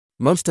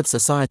Most of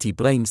society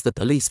blames the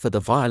police for the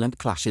violent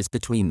clashes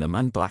between them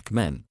and black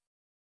men.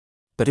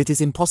 But it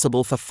is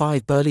impossible for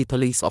 5 burly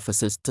police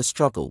officers to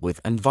struggle with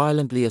and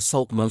violently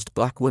assault most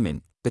black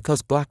women,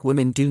 because black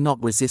women do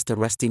not resist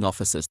arresting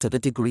officers to the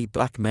degree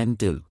black men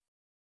do.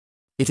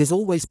 It is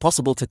always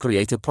possible to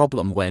create a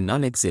problem where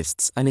none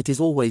exists, and it is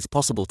always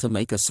possible to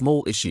make a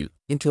small issue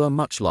into a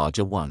much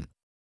larger one.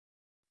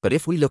 But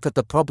if we look at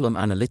the problem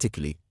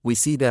analytically, we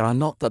see there are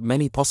not that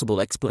many possible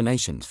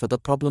explanations for the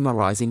problem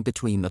arising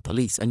between the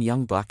police and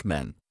young black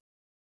men.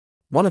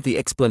 One of the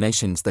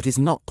explanations that is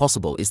not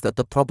possible is that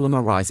the problem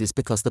arises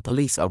because the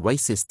police are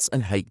racists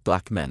and hate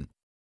black men.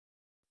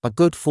 A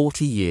good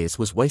 40 years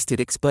was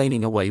wasted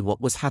explaining away what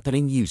was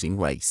happening using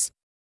race.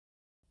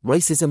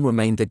 Racism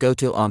remained the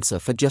go-to answer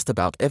for just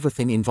about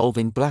everything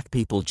involving black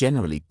people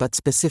generally, but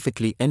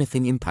specifically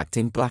anything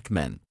impacting black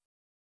men.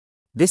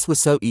 This was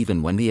so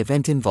even when the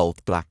event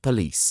involved black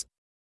police.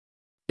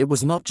 It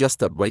was not just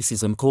that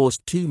racism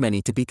caused too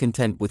many to be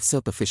content with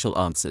superficial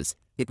answers,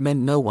 it meant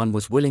no one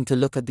was willing to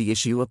look at the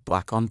issue of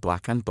black on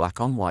black and black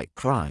on white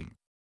crime.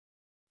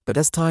 But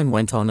as time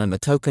went on and the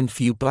token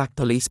few black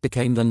police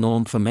became the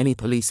norm for many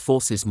police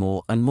forces,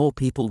 more and more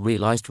people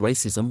realized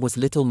racism was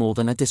little more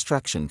than a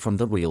distraction from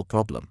the real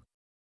problem.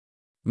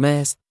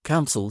 Mayors,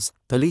 councils,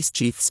 police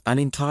chiefs and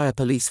entire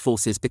police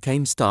forces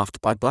became staffed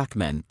by black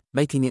men,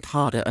 making it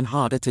harder and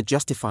harder to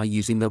justify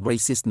using the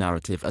racist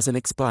narrative as an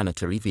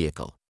explanatory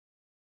vehicle.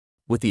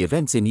 With the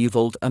events in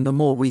Uvalde and the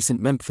more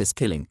recent Memphis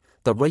killing,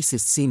 the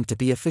racists seem to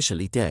be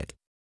officially dead.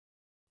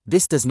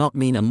 This does not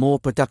mean a more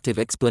productive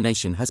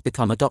explanation has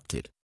become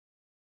adopted.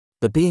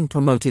 The being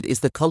promoted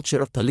is the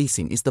culture of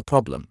policing is the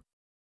problem.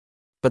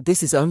 But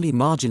this is only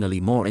marginally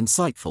more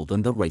insightful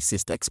than the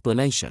racist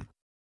explanation.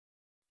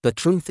 The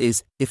truth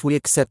is, if we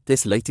accept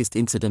this latest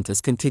incident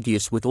as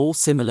contiguous with all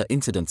similar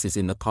incidences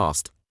in the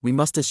past, we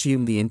must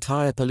assume the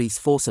entire police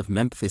force of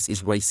Memphis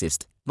is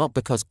racist, not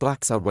because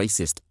blacks are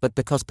racist, but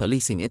because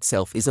policing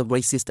itself is a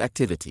racist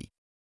activity.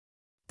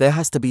 There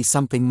has to be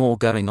something more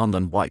going on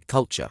than white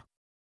culture.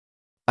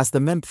 As the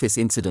Memphis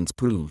incident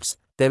proves,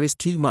 there is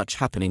too much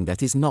happening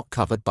that is not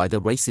covered by the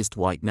racist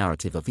white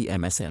narrative of the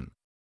MSM.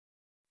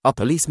 Are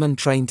policemen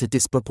trained to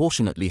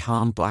disproportionately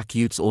harm black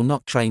youths or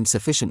not trained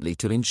sufficiently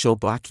to ensure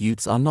black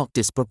youths are not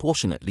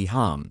disproportionately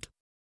harmed?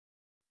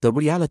 The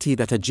reality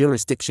that a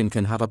jurisdiction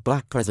can have a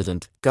black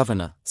president,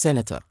 governor,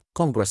 senator,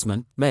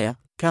 congressman, mayor,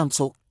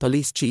 council,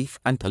 police chief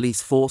and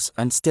police force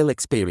and still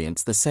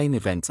experience the same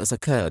events as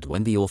occurred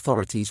when the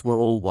authorities were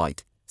all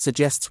white,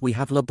 suggests we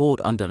have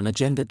labored under an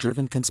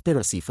agenda-driven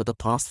conspiracy for the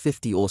past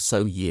 50 or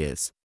so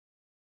years.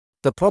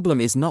 The problem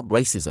is not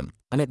racism,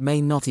 and it may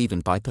not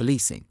even be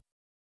policing.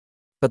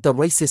 But the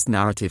racist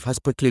narrative has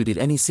precluded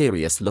any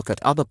serious look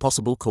at other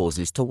possible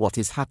causes to what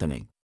is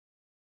happening.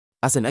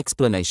 As an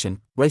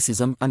explanation,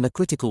 racism and the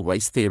critical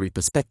race theory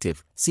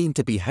perspective seem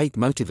to be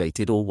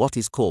hate-motivated or what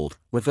is called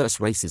reverse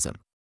racism.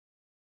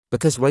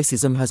 Because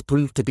racism has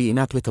proved to be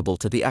inapplicable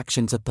to the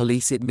actions of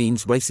police, it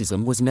means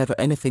racism was never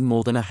anything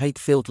more than a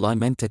hate-filled lie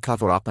meant to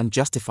cover up and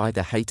justify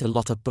the hate a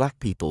lot of black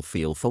people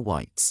feel for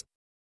whites.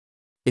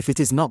 If it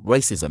is not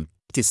racism,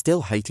 it is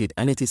still hated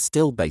and it is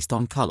still based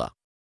on color.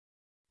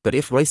 But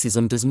if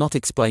racism does not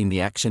explain the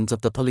actions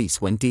of the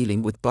police when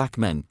dealing with black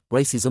men,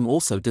 racism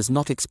also does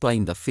not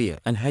explain the fear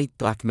and hate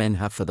black men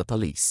have for the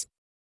police.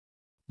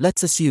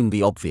 Let's assume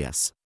the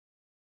obvious.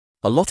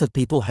 A lot of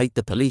people hate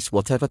the police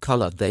whatever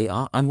color they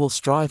are and will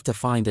strive to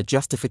find a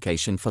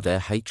justification for their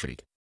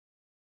hatred.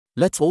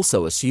 Let's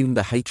also assume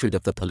the hatred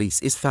of the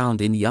police is found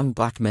in young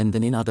black men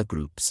than in other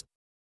groups.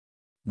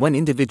 When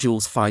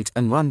individuals fight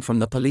and run from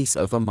the police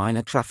over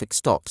minor traffic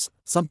stops,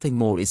 something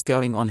more is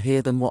going on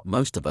here than what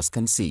most of us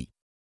can see.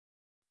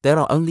 There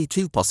are only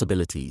 2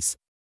 possibilities.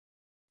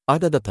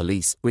 Either the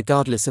police,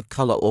 regardless of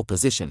color or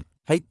position,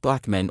 hate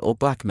black men, or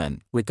black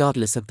men,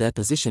 regardless of their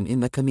position in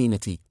the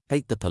community,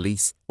 hate the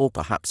police, or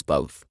perhaps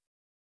both.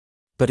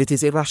 But it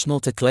is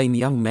irrational to claim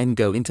young men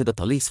go into the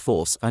police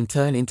force and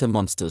turn into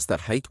monsters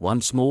that hate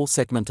one small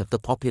segment of the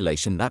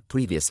population that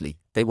previously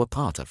they were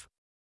part of.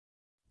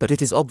 But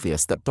it is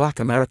obvious that black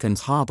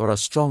Americans harbor a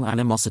strong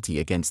animosity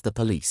against the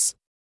police.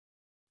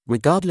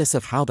 Regardless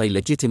of how they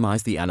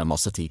legitimize the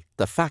animosity,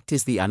 the fact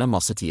is the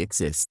animosity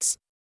exists.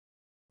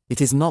 It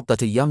is not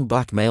that a young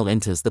black male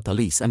enters the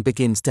police and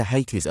begins to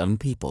hate his own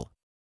people.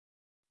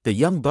 The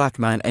young black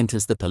man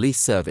enters the police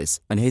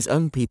service and his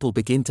own people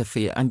begin to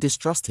fear and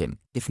distrust him,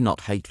 if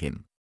not hate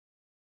him.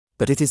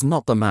 But it is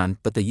not the man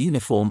but the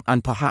uniform,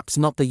 and perhaps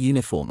not the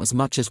uniform as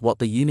much as what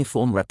the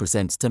uniform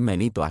represents to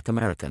many black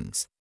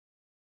Americans.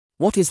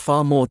 What is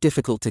far more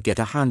difficult to get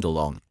a handle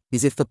on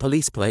is if the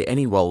police play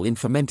any role in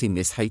fomenting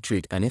this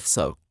hatred, and if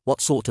so,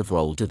 what sort of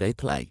role do they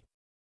play?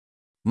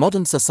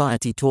 Modern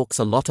society talks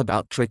a lot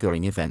about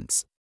triggering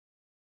events.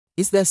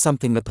 Is there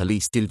something the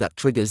police do that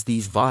triggers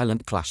these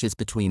violent clashes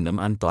between them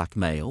and black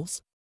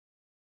males?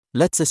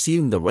 Let's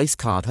assume the race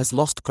card has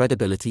lost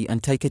credibility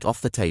and take it off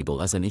the table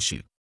as an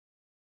issue.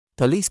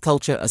 Police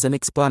culture as an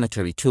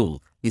explanatory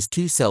tool is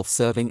too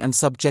self-serving and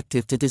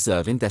subjective to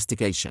deserve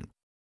investigation.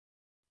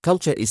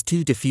 Culture is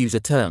too diffuse a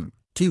term,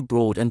 too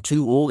broad and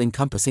too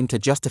all-encompassing to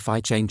justify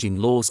changing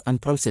laws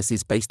and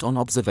processes based on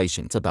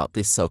observations about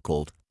this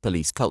so-called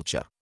police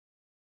culture.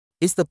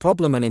 Is the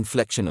problem an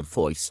inflection of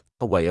voice,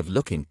 a way of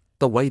looking,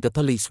 the way the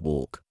police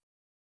walk?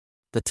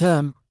 The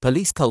term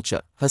police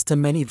culture has too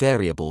many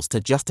variables to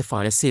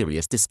justify a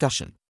serious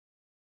discussion.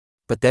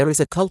 But there is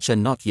a culture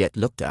not yet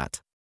looked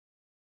at.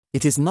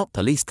 It is not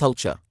police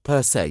culture,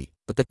 per se,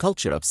 but the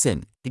culture of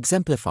sin,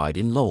 exemplified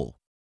in law.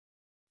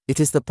 It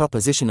is the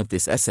proposition of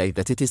this essay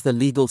that it is the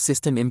legal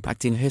system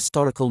impacting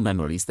historical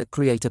memories that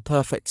create a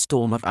perfect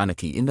storm of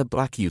anarchy in the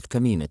black youth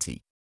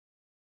community.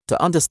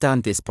 To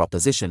understand this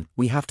proposition,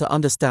 we have to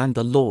understand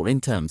the law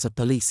in terms of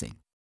policing.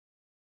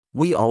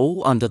 We are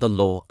all under the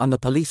law and the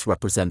police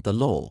represent the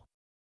law.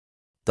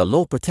 The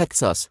law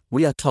protects us,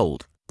 we are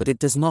told, but it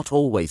does not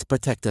always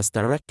protect us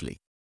directly.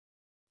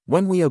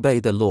 When we obey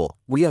the law,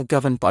 we are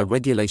governed by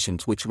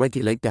regulations which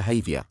regulate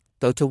behavior,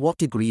 though to what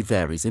degree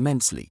varies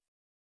immensely.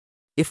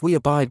 If we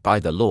abide by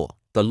the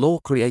law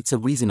creates a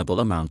reasonable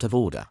amount of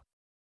order.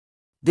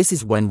 This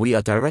is when we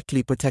are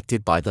directly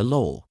protected by the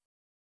law.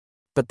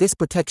 But this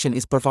protection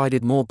is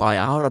provided more by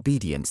our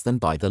obedience than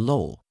by the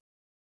law.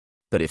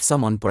 But if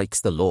someone breaks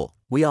the law,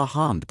 we are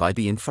harmed by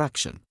the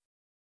infraction.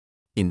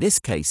 In this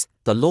case,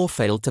 the law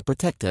failed to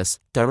protect us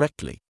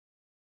directly.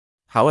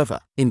 However,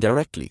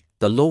 indirectly,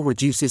 the law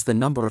reduces the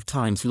number of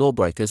times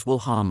lawbreakers will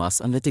harm us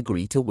and the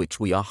degree to which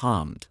we are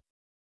harmed.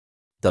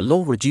 The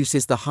law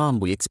reduces the harm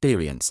we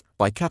experience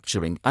by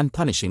capturing and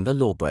punishing the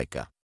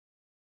lawbreaker.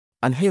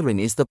 And herein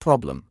is the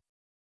problem.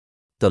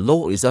 The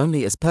law is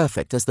only as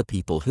perfect as the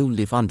people who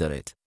live under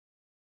it.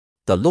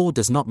 The law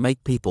does not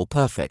make people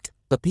perfect,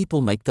 the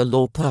people make the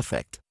law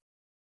perfect.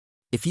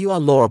 If you are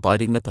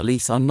law-abiding, the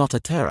police are not a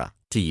terror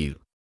to you.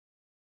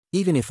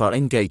 Even if are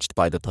engaged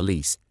by the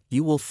police,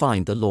 you will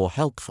find the law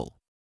helpful.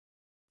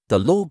 The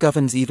law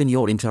governs even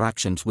your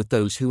interactions with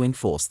those who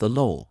enforce the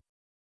law.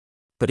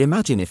 But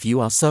imagine if you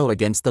are so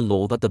against the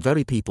law that the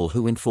very people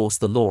who enforce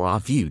the law are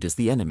viewed as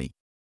the enemy.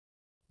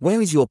 Where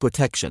is your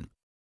protection?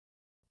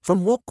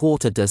 From what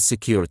quarter does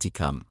security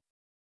come?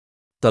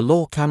 The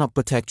law cannot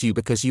protect you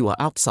because you are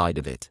outside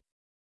of it.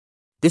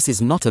 This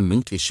is not a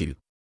moot issue.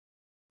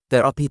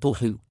 There are people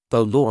who,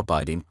 though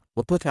law-abiding,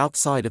 were put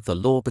outside of the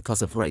law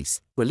because of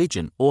race,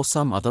 religion, or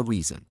some other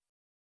reason.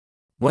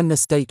 When the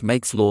state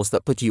makes laws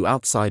that put you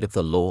outside of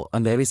the law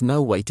and there is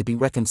no way to be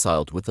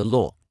reconciled with the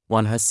law,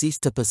 one has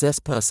ceased to possess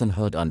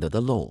personhood under the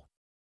law.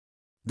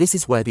 This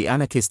is where the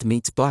anarchist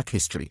meets black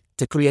history,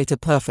 to create a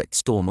perfect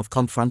storm of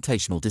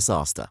confrontational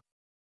disaster.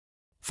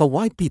 For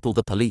white people,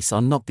 the police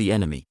are not the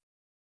enemy.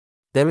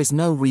 There is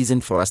no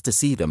reason for us to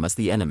see them as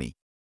the enemy.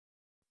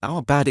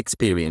 Our bad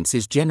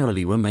experiences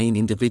generally remain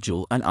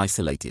individual and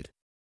isolated.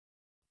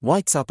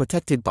 Whites are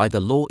protected by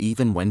the law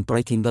even when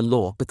breaking the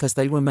law because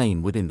they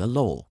remain within the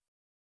law.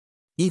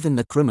 Even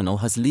the criminal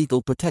has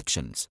legal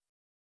protections.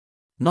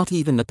 Not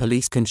even the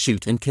police can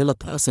shoot and kill a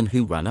person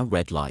who ran a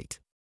red light.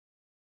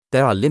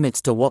 There are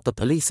limits to what the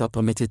police are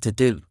permitted to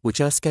do,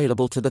 which are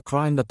scalable to the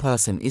crime the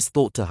person is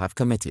thought to have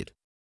committed.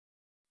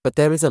 But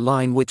there is a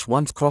line which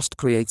once crossed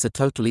creates a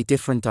totally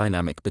different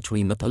dynamic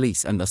between the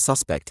police and the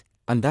suspect,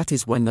 and that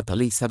is when the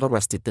police have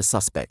arrested the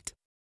suspect.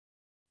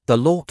 The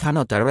law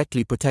cannot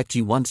directly protect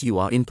you once you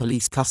are in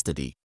police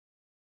custody.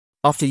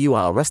 After you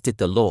are arrested,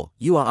 the law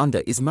you are under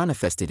is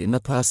manifested in the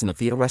person of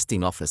the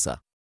arresting officer.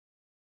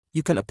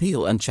 You can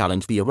appeal and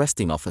challenge the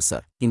arresting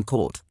officer in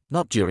court,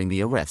 not during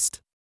the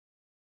arrest.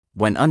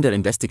 When under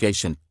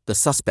investigation, the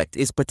suspect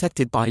is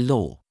protected by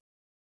law.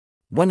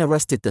 When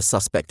arrested, the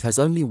suspect has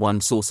only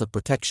one source of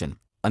protection,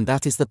 and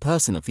that is the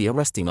person of the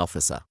arresting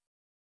officer.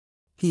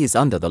 He is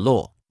under the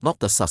law, not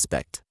the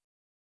suspect.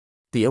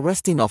 The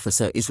arresting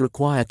officer is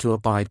required to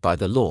abide by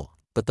the law,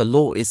 but the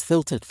law is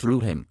filtered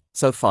through him,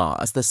 so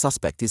far as the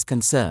suspect is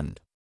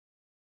concerned.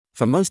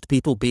 For most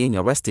people, being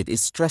arrested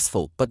is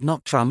stressful but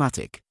not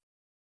traumatic.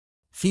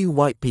 Few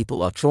white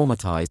people are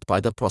traumatized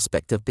by the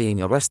prospect of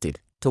being arrested,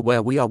 to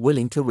where we are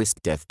willing to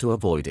risk death to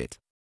avoid it.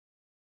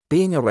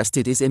 Being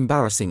arrested is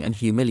embarrassing and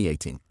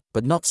humiliating,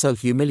 but not so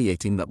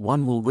humiliating that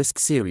one will risk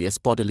serious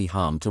bodily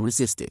harm to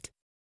resist it.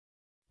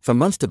 For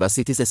most of us,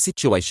 it is a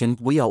situation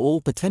we are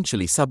all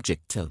potentially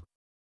subject to.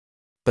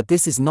 But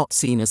this is not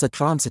seen as a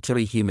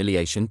transitory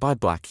humiliation by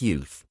black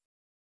youth.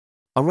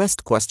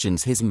 Arrest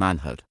questions his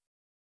manhood.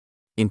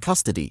 In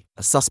custody,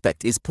 a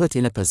suspect is put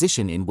in a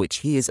position in which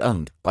he is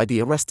owned by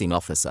the arresting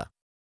officer.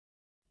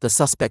 The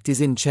suspect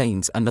is in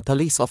chains and the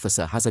police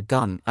officer has a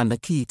gun and the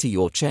key to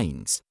your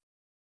chains.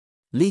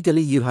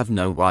 Legally you have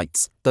no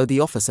rights, though the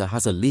officer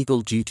has a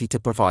legal duty to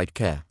provide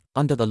care.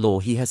 Under the law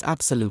he has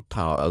absolute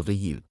power over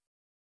you.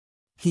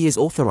 He is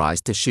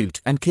authorized to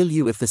shoot and kill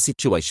you if the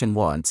situation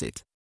warrants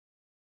it.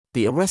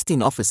 The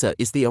arresting officer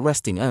is the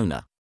arresting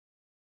owner.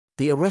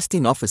 The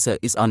arresting officer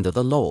is under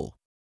the law.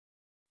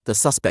 The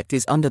suspect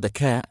is under the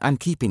care and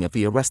keeping of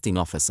the arresting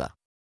officer.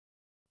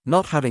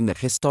 Not having that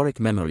historic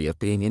memory of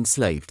being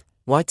enslaved,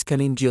 whites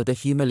can endure the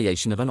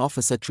humiliation of an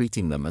officer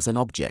treating them as an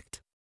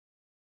object.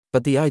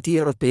 But the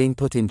idea of being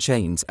put in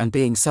chains and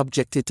being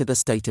subjected to the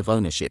state of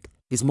ownership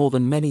is more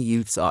than many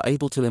youths are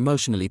able to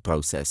emotionally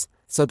process,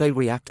 so they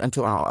react and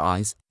to our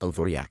eyes,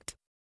 overreact.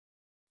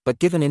 But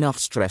given enough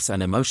stress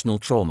and emotional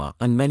trauma,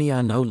 and many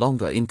are no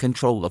longer in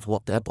control of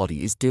what their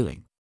body is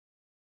doing.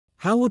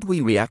 How would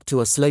we react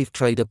to a slave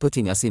trader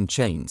putting us in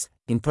chains,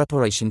 in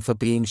preparation for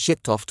being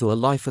shipped off to a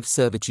life of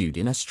servitude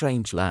in a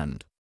strange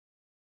land?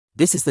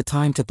 This is the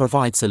time to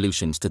provide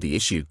solutions to the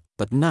issue,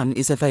 but none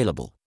is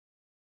available.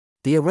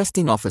 The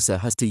arresting officer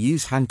has to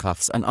use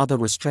handcuffs and other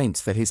restraints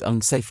for his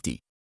own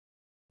safety.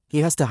 He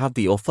has to have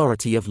the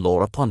authority of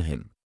law upon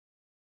him.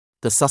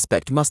 The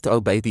suspect must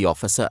obey the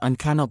officer and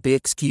cannot be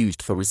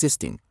excused for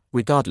resisting,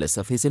 regardless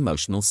of his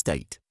emotional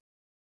state.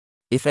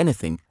 If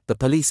anything, the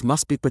police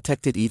must be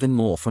protected even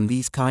more from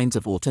these kinds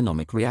of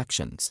autonomic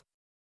reactions.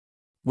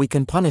 We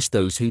can punish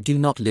those who do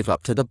not live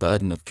up to the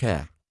burden of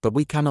care, but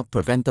we cannot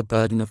prevent the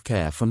burden of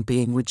care from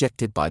being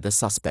rejected by the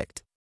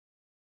suspect.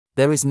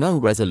 There is no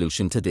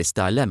resolution to this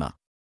dilemma.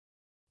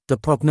 The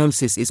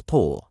prognosis is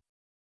poor.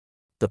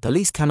 The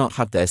police cannot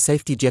have their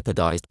safety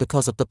jeopardized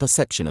because of the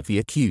perception of the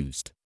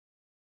accused.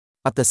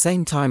 At the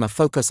same time, a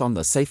focus on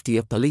the safety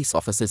of police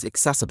officers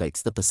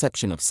exacerbates the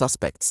perception of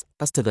suspects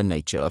as to the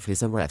nature of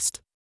his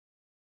arrest.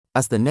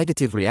 As the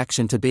negative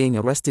reaction to being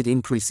arrested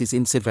increases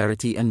in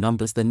severity and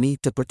numbers, the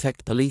need to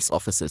protect police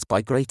officers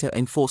by greater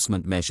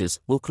enforcement measures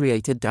will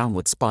create a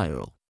downward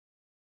spiral.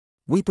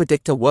 We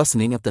predict a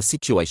worsening of the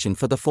situation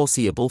for the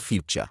foreseeable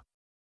future.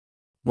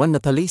 When the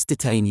police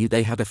detain you,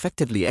 they have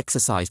effectively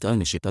exercised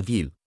ownership of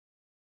you.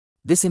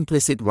 This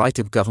implicit right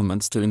of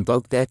governments to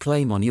invoke their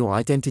claim on your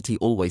identity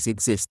always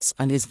exists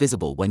and is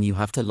visible when you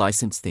have to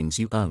license things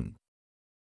you own.